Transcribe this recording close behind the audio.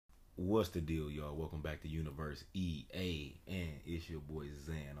What's the deal, y'all? Welcome back to Universe EA, and it's your boy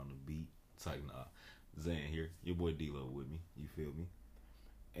Zan on the beat. It's like, Zan here. Your boy D-Lo with me. You feel me?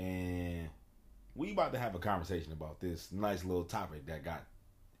 And we about to have a conversation about this nice little topic that got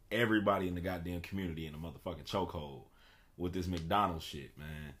everybody in the goddamn community in a motherfucking chokehold with this McDonald's shit,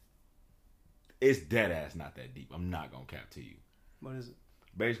 man. It's dead ass not that deep. I'm not gonna cap to you. What is it?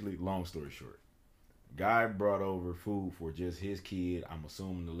 Basically, long story short, guy brought over food for just his kid. I'm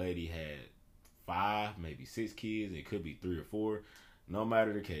assuming the lady had 5, maybe 6 kids. It could be 3 or 4. No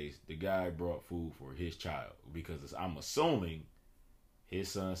matter the case, the guy brought food for his child because I'm assuming his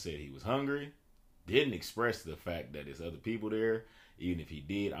son said he was hungry. Didn't express the fact that there's other people there. Even if he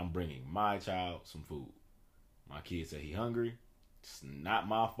did, I'm bringing my child some food. My kid said he hungry. It's not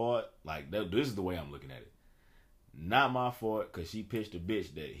my fault. Like, this is the way I'm looking at it. Not my fault because she pitched a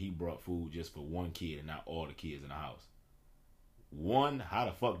bitch that he brought food just for one kid and not all the kids in the house. One, how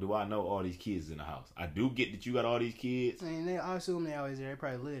the fuck do I know all these kids in the house? I do get that you got all these kids. I mean, I assume they always there. They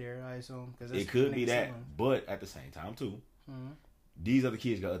probably live there, I assume. Cause it could be that. But at the same time, too, these other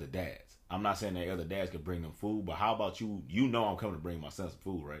kids got other dads. I'm not saying that other dads could bring them food, but how about you? You know I'm coming to bring my son some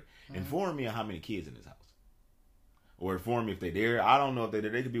food, right? Inform me on how many kids in this house. Or inform me if they're there. I don't know if they're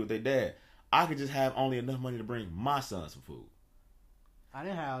there. They could be with their dad. I could just have only enough money to bring my son some food. I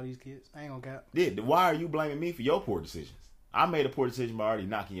didn't have all these kids. I ain't gonna cap. Yeah, why are you blaming me for your poor decisions? I made a poor decision by already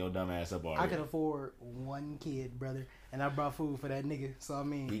knocking your dumb ass up already. I could afford one kid, brother, and I brought food for that nigga. So I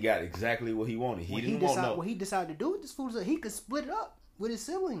mean, he got exactly what he wanted. What he decided to do with this food is he could split it up with his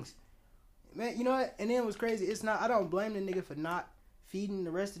siblings. Man, you know what? And then what's crazy? It's not. I don't blame the nigga for not feeding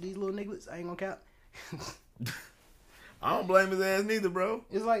the rest of these little niggas. I ain't gonna cap. I don't blame his ass neither, bro.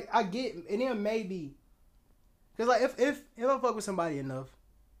 It's like, I get, and then maybe, because like, if I fuck with somebody enough,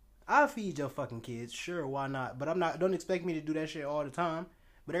 I'll feed your fucking kids, sure, why not? But don't expect me to do that shit all the time.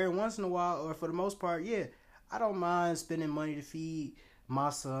 But every once in a while, or for the most part, yeah, I don't mind spending money to feed my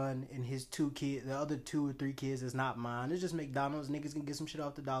son and his 2 kids, the other 2 or 3 kids that's not mine. It's just McDonald's. Niggas can get some shit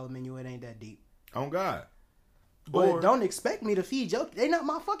off the dollar menu. It ain't that deep. Oh, God. But don't expect me to feed your, they not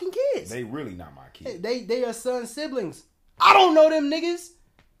my fucking kids. They really not my kids. They are son's siblings. I don't know them niggas.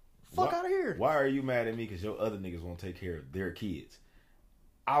 Fuck out of here. Why are you mad at me because your other niggas won't take care of their kids?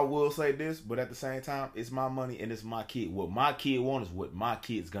 I will say this, but at the same time, it's my money and it's my kid. What my kid wants is what my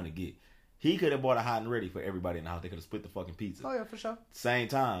kid's gonna get. He could have bought a hot and ready for everybody in the house. They could have split the fucking pizza. Oh yeah, for sure. Same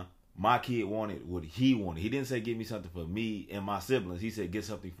time, my kid wanted what he wanted. He didn't say give me something for me and my siblings. He said get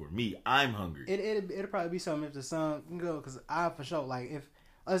something for me. I'm hungry. It'll probably be something if the son can go, because I for sure, like, if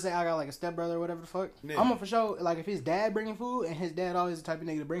let's say I got like a stepbrother or whatever the fuck, yeah. I'm gonna for sure, like, if his dad bringing food and his dad always the type of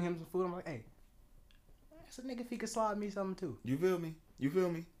nigga to bring him some food, I'm like, hey, that's a nigga if he could slide me something too. You feel me? You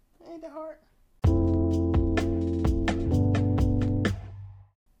feel me? Ain't that hard.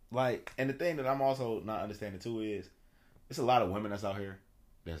 Like, and the thing that I'm also not understanding too is, it's a lot of women that's out here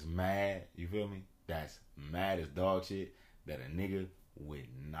that's mad, you feel me? That's mad as dog shit that a nigga would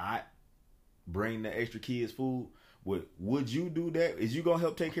not bring the extra kids food. Would you do that? Is you gonna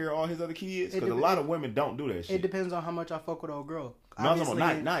help take care of all his other kids? Because a lot of women don't do that shit. It depends on how much I fuck with old girl. No, I'm talking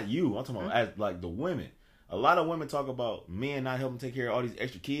about not you. I'm talking about as like the women. A lot of women talk about men not helping take care of all these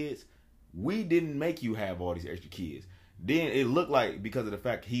extra kids. We didn't make you have all these extra kids. Then it looked like because of the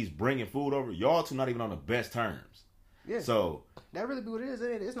fact he's bringing food over, y'all two not even on the best terms. Yeah. So that really be what it is.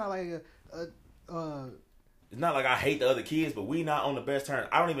 It's not like it's not like I hate the other kids, but we not on the best terms.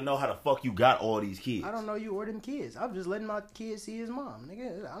 I don't even know how the fuck you got all these kids. I don't know you or them kids. I'm just letting my kids see his mom.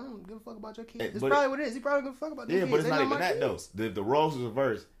 Nigga, I don't give a fuck about your kids. That's probably what it is. He probably give a fuck about them kids. Yeah, but it's not even that though. The roles is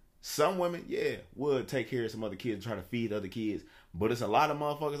reversed. Some women, would take care of some other kids and try to feed other kids. But it's a lot of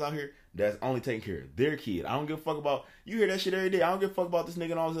motherfuckers out here that's only taking care of their kid. I don't give a fuck about, you hear that shit every day. I don't give a fuck about this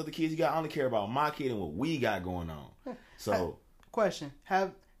nigga and all these other kids you got. I only care about my kid and what we got going on. So, question.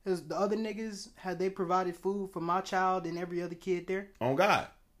 Is the other niggas, have they provided food for my child and every other kid there? On God.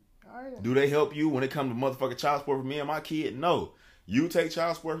 All right. Do they help you when it comes to motherfucking child support for me and my kid? No. You take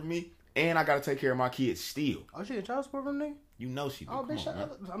child support for me, and I gotta take care of my kids still. Oh, she get child support from nigga? You know she do. Oh, bitch,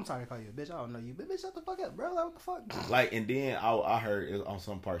 I'm sorry to call you a bitch. I don't know you. But bitch, shut the fuck up, bro. Like, what the fuck? Like, and then I heard on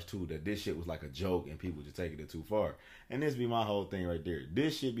some parts, too, that this shit was like a joke and people just taking it too far. And this be my whole thing right there.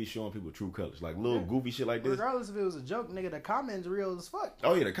 This shit be showing people true colors. Like, little goofy shit like this. Regardless if it was a joke, nigga, the comments real as fuck.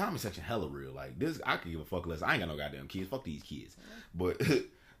 Oh, yeah, the comment section hella real. Like, this, I could give a fuck less. I ain't got no goddamn kids. Fuck these kids. But,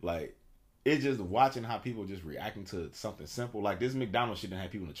 like, it's just watching how people just reacting to something simple. Like, this McDonald's shit done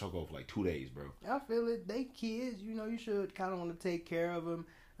had people in the chokehold for like 2 days, bro. I feel it. They kids, you know, you should kind of want to take care of them,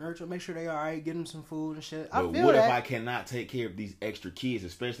 nurture, make sure they all right, get them some food and shit. But what if I cannot take care of these extra kids,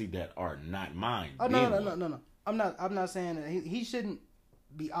 especially that are not mine? Oh, no. I'm not saying that he shouldn't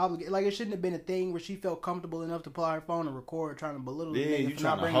be obligated. Like, it shouldn't have been a thing where she felt comfortable enough to pull out her phone and record, trying to belittle the nigga you for trying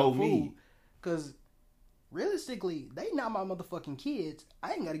not to bringing hold food. me. Because realistically, they not my motherfucking kids.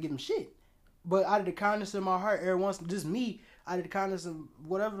 I ain't got to give them shit. But out of the kindness of my heart, every once, just me, out of the kindness of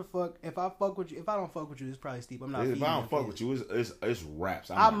whatever the fuck, if I fuck with you, if I don't fuck with you, it's probably steep. I'm not. If I don't fuck with you, it's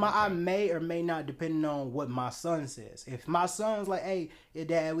raps. I may or may not, depending on what my son says. If my son's like, "Hey, your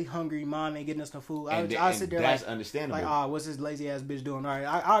dad, we hungry. Mom ain't getting us no food," I sit there that's like, understandable. Like, what's this lazy ass bitch doing? All right,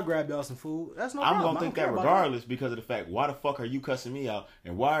 I'll grab y'all some food. That's no problem. I'm gonna think that regardless because of the fact, why the fuck are you cussing me out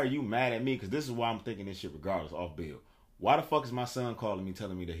and why are you mad at me? Because this is why I'm thinking this shit regardless off bill. Why the fuck is my son calling me,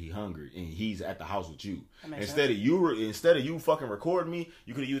 telling me that he hungry and he's at the house with you? Instead of you fucking recording me,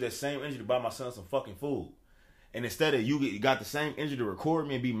 you could have used that same energy to buy my son some fucking food. And instead of you got the same energy to record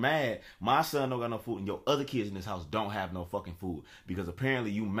me and be mad, my son don't got no food and your other kids in this house don't have no fucking food because apparently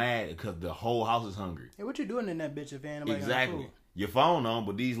you mad because the whole house is hungry. Hey, what you doing in that bitch if ain't nobody exactly? got no food? Your phone on,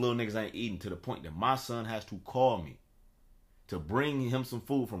 but these little niggas ain't eating to the point that my son has to call me to bring him some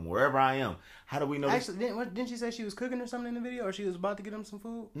food from wherever I am. How do we know? Actually, didn't she say she was cooking or something in the video, or she was about to get him some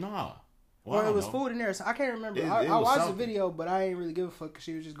food? Nah. Well, or it was food in there. So I can't remember. I watched the video, but I ain't really give a fuck because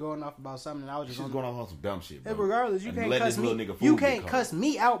she was just going off about something. And I was just going off on some dumb shit. Bro. Regardless, you can't cuss me. You can't cuss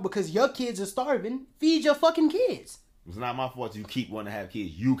me out because your kids are starving. Feed your fucking kids. It's not my fault you keep wanting to have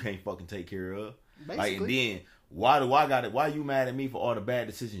kids you can't fucking take care of. Basically. Like, and then why do I got it? Why you mad at me for all the bad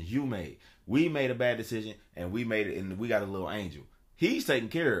decisions you made? We made a bad decision and we made it, and we got a little angel. He's taken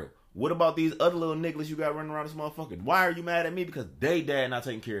care of. What about these other little niggas you got running around this motherfucker? Why are you mad at me? Because they dad not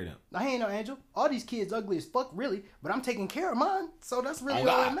taking care of them. I ain't no angel. All these kids ugly as fuck, really. But I'm taking care of mine. So that's really all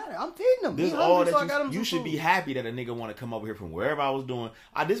that matters. I'm feeding them. This all hungry, that so you should be happy that a nigga want to come over here from wherever I was doing.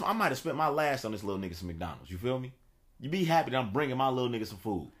 I might have spent my last on this little nigga some McDonald's. You feel me? You be happy that I'm bringing my little nigga some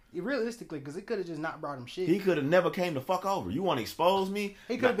food. Realistically, because it could have just not brought him shit. He could have never came the fuck over. You want to expose me?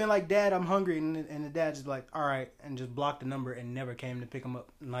 He could have been like, "Dad, I'm hungry," and the dad just like, "All right," and just blocked the number and never came to pick him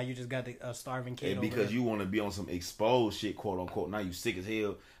up. Now you just got a starving kid. And because you want to be on some exposed shit, quote unquote. Now you sick as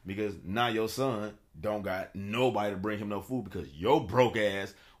hell because now your son don't got nobody to bring him no food because your broke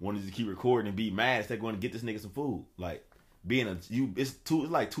ass wanted to keep recording and be mad instead of going to get this nigga some food. Like it's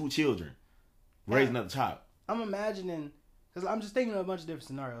like two children raising up a child. I'm imagining. Cause I'm just thinking of a bunch of different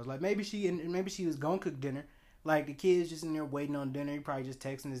scenarios. Like maybe she was gonna cook dinner. Like the kid's just in there waiting on dinner. He probably just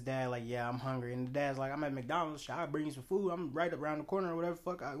texting his dad like, "Yeah, I'm hungry." And the dad's like, "I'm at McDonald's. I'll bring you some food. I'm right around the corner or whatever.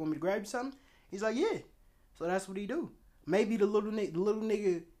 Fuck, I want me to grab you something?" He's like, "Yeah." So that's what he do. Maybe the little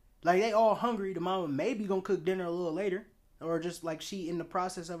nigga, like they all hungry. The mama maybe gonna cook dinner a little later, or just like she in the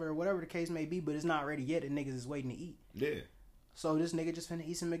process of it or whatever the case may be. But it's not ready yet. And niggas is waiting to eat. Yeah. So this nigga just finna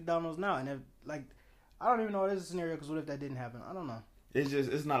eat some McDonald's now, and if like. I don't even know what is a scenario because what if that didn't happen? I don't know.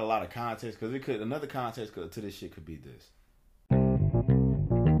 It's not a lot of context because another context to this shit could be this.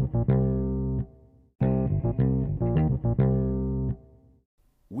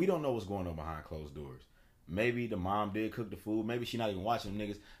 We don't know what's going on behind closed doors. Maybe the mom did cook the food. Maybe she not even watching them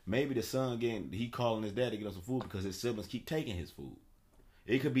niggas. Maybe the son he calling his dad to get him some food because his siblings keep taking his food.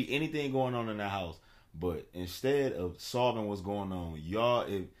 It could be anything going on in that house. But instead of solving what's going on, y'all,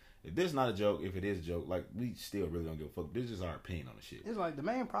 if this is not a joke, if it is a joke, like, we still really don't give a fuck. This is just our opinion on the shit. It's like, the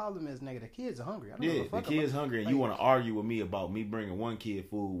main problem is, nigga, the kids are hungry. The kid's hungry, and you want to argue with me about me bringing one kid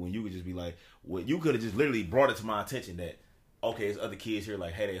food when you could just be like, well, you could have just literally brought it to my attention that, okay, there's other kids here,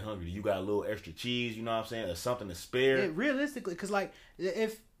 like, hey, they hungry. You got a little extra cheese, you know what I'm saying? Or something to spare. Realistically, because, like,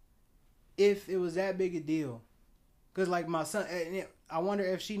 if it was that big a deal, because, like, my son, I wonder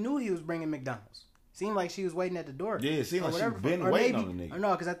if she knew he was bringing McDonald's. Seemed like she was waiting at the door. Yeah, it seemed like she been waiting on the nigga. Or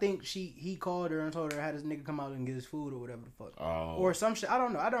no, because I think he called her and told her how this nigga come out and get his food or whatever the fuck. Oh. Or some shit. I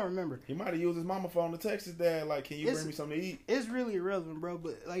don't know. I don't remember. He might have used his mama phone to text his dad, like, can you bring me something to eat? It's really irrelevant, bro.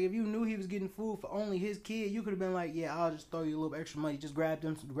 But, like, if you knew he was getting food for only his kid, you could have been like, yeah, I'll just throw you a little extra money. Just grab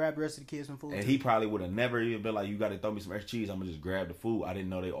the rest of the kids some food. And he probably would have never even been like, you got to throw me some extra cheese. I'm going to just grab the food. I didn't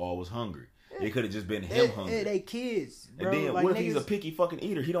know they all was hungry. It could have just been him hungry. They kids, bro. And then like, what if he's a picky fucking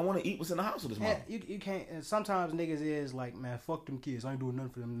eater? He don't want to eat what's in the house with his mom. You can't. And sometimes niggas is like, man, fuck them kids. I ain't doing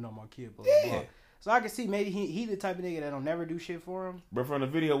nothing for them. Not my kid. Blah, yeah. blah. So I can see maybe he the type of nigga that don't never do shit for him. But from the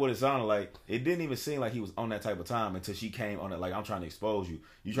video, what it sounded like, it didn't even seem like he was on that type of time until she came on it. Like, I'm trying to expose you.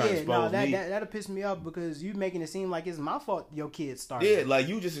 You trying to expose me? That'll piss me off because you making it seem like it's my fault your kids starving. Yeah, like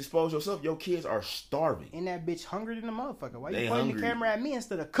you just exposed yourself. Your kids are starving. And that bitch hungry than a motherfucker. Why they you pointing hungry. the camera at me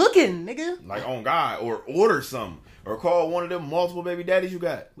instead of cooking, nigga? Like, on God. Or order something. Or call one of them multiple baby daddies you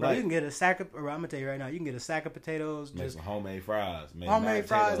got. Bro, like, you can get a sack of, or I'm gonna tell you right now, you can get a sack of potatoes. Make some homemade fries. Homemade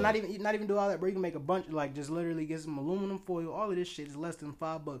fries, not even do all that, bro. You can make a bunch, like, just literally get some aluminum foil. All of this shit is less than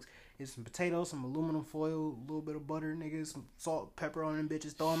 $5. Get some potatoes, some aluminum foil, a little bit of butter, nigga, some salt, pepper on them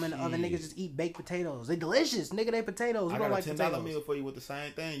bitches. Throw them in. The other niggas just eat baked potatoes. They delicious, nigga. They potatoes. I don't got like a $10 potatoes. meal for you with the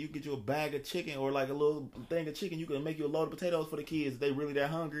same thing. You get you a bag of chicken or like a little thing of chicken. You can make you a load of potatoes for the kids if they really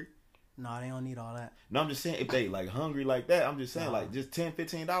that hungry. No, they don't need all that. No, I'm just saying if they like hungry like that. I'm just saying like just $10,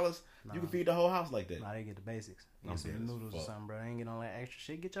 $15. You can feed the whole house like that. Nah, they get the basics. Get some noodles or something, bro. They ain't get all that extra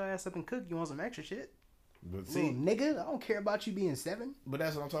shit. Get your ass up and cook. You want some extra shit? But see, little nigga, I don't care about you being 7. But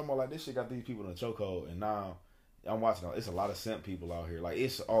that's what I'm talking about. Like this shit got these people in a chokehold, and now I'm watching. It's a lot of simp people out here. Like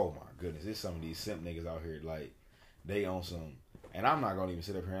it's oh my goodness, it's some of these simp niggas out here. Like they on some, and I'm not gonna even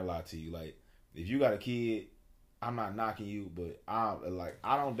sit up here and lie to you. Like if you got a kid, I'm not knocking you, but I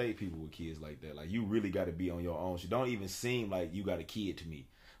don't date people with kids like that. Like you really got to be on your own. You don't even seem like you got a kid to me.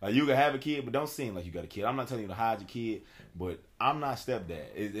 Like you can have a kid, but don't seem like you got a kid. I'm not telling you to hide your kid, but I'm not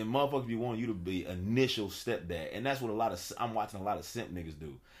stepdad. And motherfuckers be wanting you to be initial stepdad, and that's what I'm watching a lot of simp niggas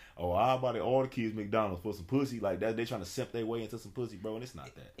do. Oh, I bought all the kids McDonald's for some pussy like that. They trying to simp their way into some pussy, bro, and it's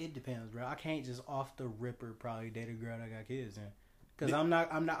not that. It depends, bro. I can't just off the ripper probably date a girl that got kids in. Because I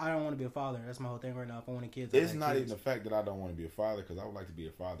don't want to be a father. That's my whole thing right now. If I want kids, it's not even the fact that I don't want to be a father, because I would like to be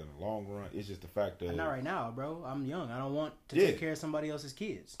a father in the long run. It's just the fact that not right now, bro. I'm young. I don't want to take care of somebody else's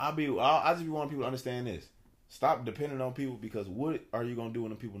kids. I just be wanting people to understand this. Stop depending on people, because what are you gonna do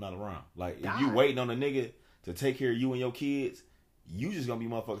when the people not around? Like if you waiting on a nigga to take care of you and your kids, you just gonna be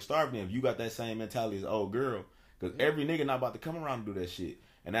motherfucking starving. If you got that same mentality as old girl, because every nigga not about to come around and do that shit.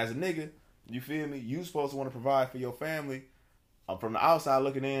 And as a nigga, you feel me? You supposed to want to provide for your family. From the outside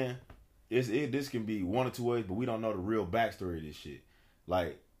looking in, this can be one or two ways, but we don't know the real backstory of this shit.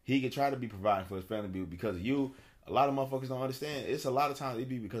 Like, he can try to be providing for his family because of you. A lot of motherfuckers don't understand. It's a lot of times it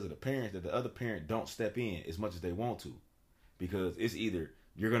be because of the parents that the other parent don't step in as much as they want to. Because it's either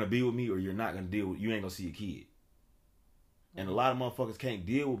you're going to be with me or you're not going to deal with, you ain't going to see your kid. And a lot of motherfuckers can't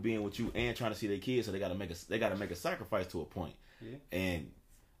deal with being with you and trying to see their kids, so they got to make a sacrifice to a point. Yeah. And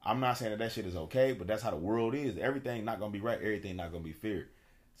I'm not saying that shit is okay, but that's how the world is. Everything not gonna be right. Everything not gonna be fair.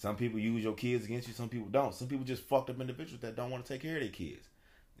 Some people use your kids against you. Some people don't. Some people just fucked up individuals that don't want to take care of their kids.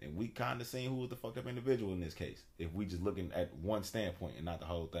 And we kind of seen who was the fucked up individual in this case. If we just looking at one standpoint and not the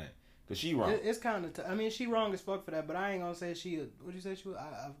whole thing. Because she wrong. It's kind of... I mean, she wrong as fuck for that, but I ain't gonna say she... What'd you say she was?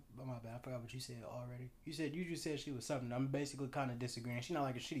 My bad. I forgot what you said already. You just said she was something. I'm basically kind of disagreeing. She's not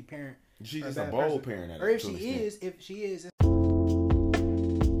like a shitty parent. She's just a bold parent. Or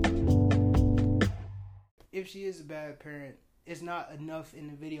if she is a bad parent, it's not enough in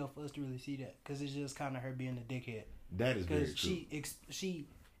the video for us to really see that, because it's just kind of her being a dickhead. That is very true. Because she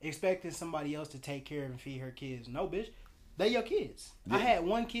expecting somebody else to take care of and feed her kids. No, bitch, they your kids. Yeah. I had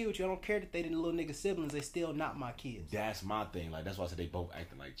one kid with you. I don't care that they the little nigga siblings. They still not my kids. That's my thing. Like that's why I said they both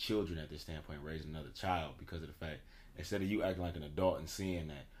acting like children at this standpoint, raising another child, because of the fact instead of you acting like an adult and seeing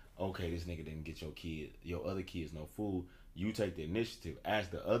that okay, this nigga didn't get your other kids no food, you take the initiative as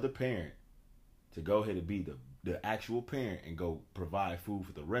the other parent to go ahead and be the actual parent and go provide food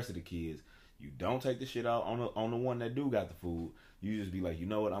for the rest of the kids. You don't take the shit out on the one that do got the food. You just be like, you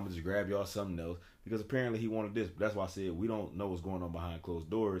know what, I'm gonna just grab y'all something else, because apparently he wanted this. But that's why I said we don't know what's going on behind closed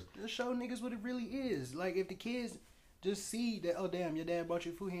doors. Just show niggas what it really is. Like if the kids just see that, oh damn, your dad bought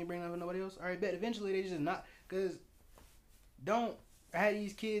you food, he ain't bringing nothing for nobody else. All right, bet eventually they just not, because don't have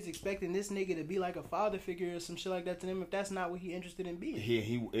these kids expecting this nigga to be like a father figure or some shit like that to them if that's not what he interested in being.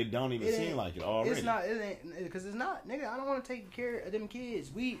 It don't even seem like it already. It's not. It ain't, because it's not, nigga. I don't want to take care of them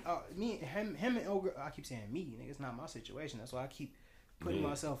kids. Me and and Ogre. I keep saying me, nigga. It's not my situation. That's why I keep putting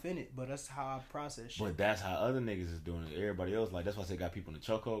myself in it. But that's how I process shit. But that's how other niggas is doing it. Everybody else, like that's why they got people in the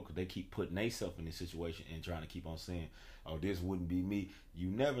chokehold, because they keep putting themselves in this situation and trying to keep on saying, "Oh, this wouldn't be me." You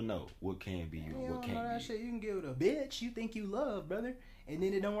never know what can be you, what can't that be. Shit you can give it a bitch you think you love, brother, and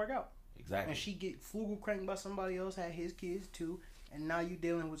then it don't work out. Exactly. And she get flugel cranked by somebody else, had his kids too, and now you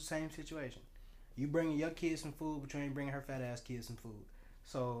dealing with the same situation. You bringing your kids some food, but you ain't bringing her fat ass kids some food.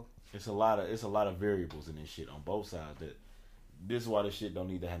 So it's a lot of variables in this shit on both sides. That this is why this shit don't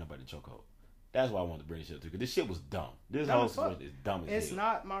need to have nobody in chokehold. That's why I wanted to bring this shit up too, because this shit was dumb. This whole situation is dumb as hell. It's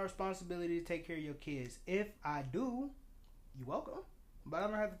not my responsibility to take care of your kids. If I do, you're welcome. But I'm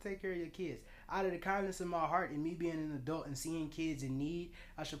going to have to take care of your kids. Out of the kindness of my heart and me being an adult and seeing kids in need,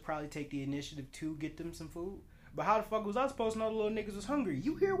 I should probably take the initiative to get them some food. But how the fuck was I supposed to know the little niggas was hungry?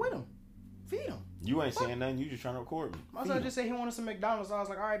 You here with them. Feed them. You ain't saying nothing. You just trying to record me. My son just said he wanted some McDonald's. So I was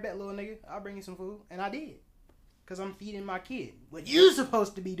like, all right, bet, little nigga. I'll bring you some food. And I did. Because I'm feeding my kid. What you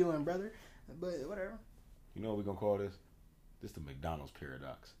supposed to be doing, brother. But whatever. You know what we're going to call this? This the McDonald's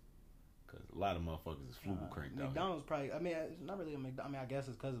Paradox. Cause a lot of motherfuckers is flugal cranked out. McDonald's probably. I mean, it's not really a McDonald's. I mean, I guess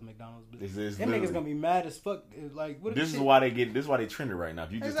it's because of McDonald's. But This them niggas gonna be mad as fuck. Like, what? This is why they get. This is why they trending right now.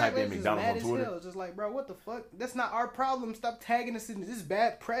 If you just type in McDonald's on Twitter, it's just like, bro, what the fuck? That's not our problem. Stop tagging us in this is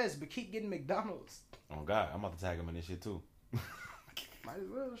bad press, but keep getting McDonald's. Oh God, I'm about to tag them in this shit too. Might as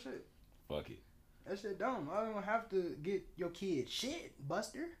well, shit. Fuck it. That shit dumb. I don't have to get your kid shit,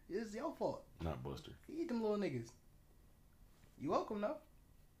 Buster. It's your fault. Not Buster. Feed them little niggas. You welcome though.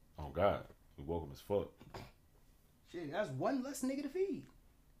 Oh God, we welcome as fuck. Shit, that's one less nigga to feed.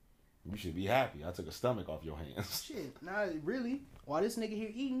 You should be happy. I took a stomach off your hands. Shit, nah, really. While this nigga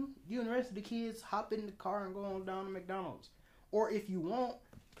here eating, you and the rest of the kids hop in the car and go on down to McDonald's. Or if you want,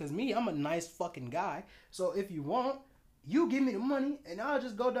 cause me, I'm a nice fucking guy. So if you want, you give me the money and I'll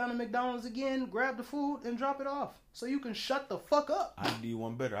just go down to McDonald's again, grab the food and drop it off. So you can shut the fuck up. I do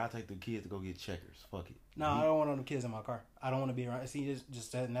one better. I'll take the kids to go get Checkers. Fuck it. No, I don't want no kids in my car. I don't want to be around. See,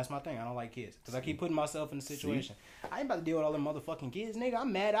 just and that's my thing. I don't like kids because I keep putting myself in a situation. I ain't about to deal with all them motherfucking kids, nigga.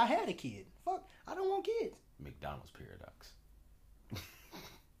 I'm mad I had a kid. Fuck, I don't want kids. McDonald's Paradox.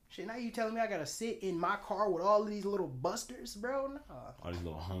 Shit, now you telling me I gotta sit in my car with all of these little busters, bro? Nah. All these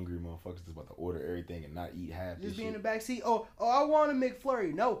little hungry motherfuckers just about to order everything and not eat half this Just be shit. in the back seat. Oh, I want a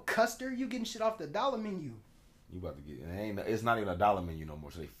McFlurry. No, Custer, you getting shit off the dollar menu. You about to get it's not even a dollar menu no more,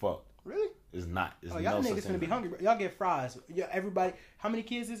 so they fuck. Really? It's not. It's y'all niggas finna be hungry, bro. Y'all get fries. Yeah, everybody. How many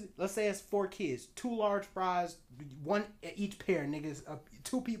kids is it? Let's say it's 4 kids. 2 large fries, 1 at each pair, niggas.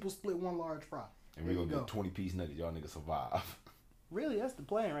 2 people split 1 large fry. And we're gonna get 20-piece nuggets. Y'all niggas survive. Really, that's the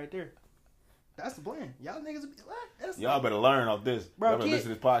plan right there. That's the plan. Y'all niggas be what? Y'all better learn off this. Bro, y'all better listen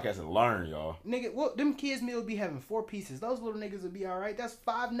to this podcast and learn, y'all. Nigga, well, them kids meal be having 4 pieces. Those little niggas will be alright. That's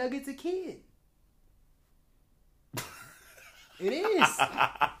 5 nuggets a kid. It is.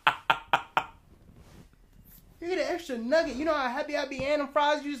 You get an extra nugget. You know how happy I be and them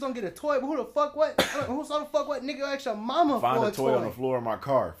fries. You just don't get a toy. But who the fuck what? Who saw the fuck what nigga ask your mama Find for a toy on the floor of my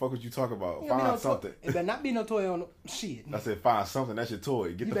car. Fuck what you talk about. Find something. It better not be no toy on the shit. I said find something. That's your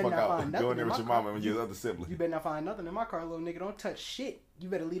toy. Get the fuck out. Go in there with your mama and your other sibling. You better not find nothing in my car, little nigga. Don't touch shit. You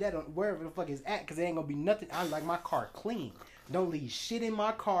better leave that on wherever the fuck it's at, because it ain't gonna be nothing. I like my car clean. Don't leave shit in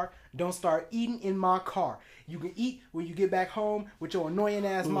my car. Don't start eating in my car. You can eat when you get back home with your annoying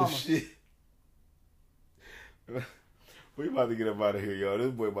ass mama. Shit. We about to get up out of here, y'all.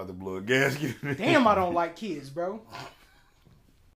 This boy about to blow a gasket. Damn, I don't like kids, bro.